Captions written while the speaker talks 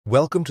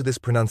Welcome to this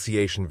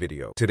pronunciation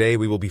video. Today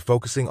we will be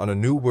focusing on a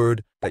new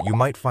word that you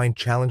might find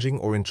challenging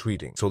or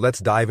intriguing. So let's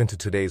dive into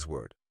today's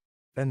word.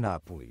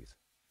 Annapolis,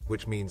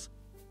 which means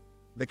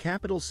the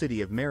capital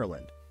city of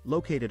Maryland,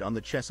 located on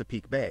the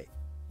Chesapeake Bay.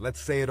 Let's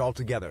say it all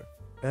together.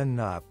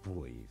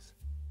 Annapolis.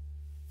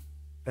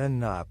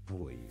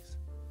 Annapolis.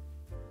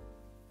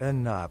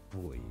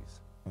 Annapolis.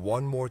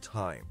 One more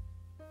time.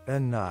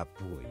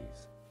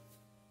 Annapolis.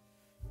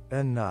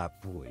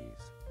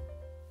 Annapolis.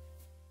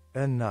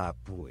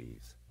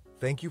 Annapolis.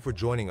 Thank you for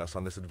joining us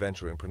on this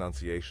adventure in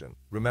pronunciation.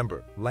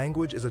 Remember,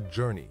 language is a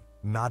journey,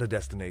 not a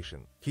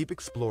destination. Keep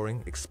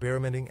exploring,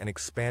 experimenting, and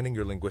expanding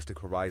your linguistic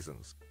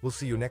horizons. We'll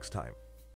see you next time.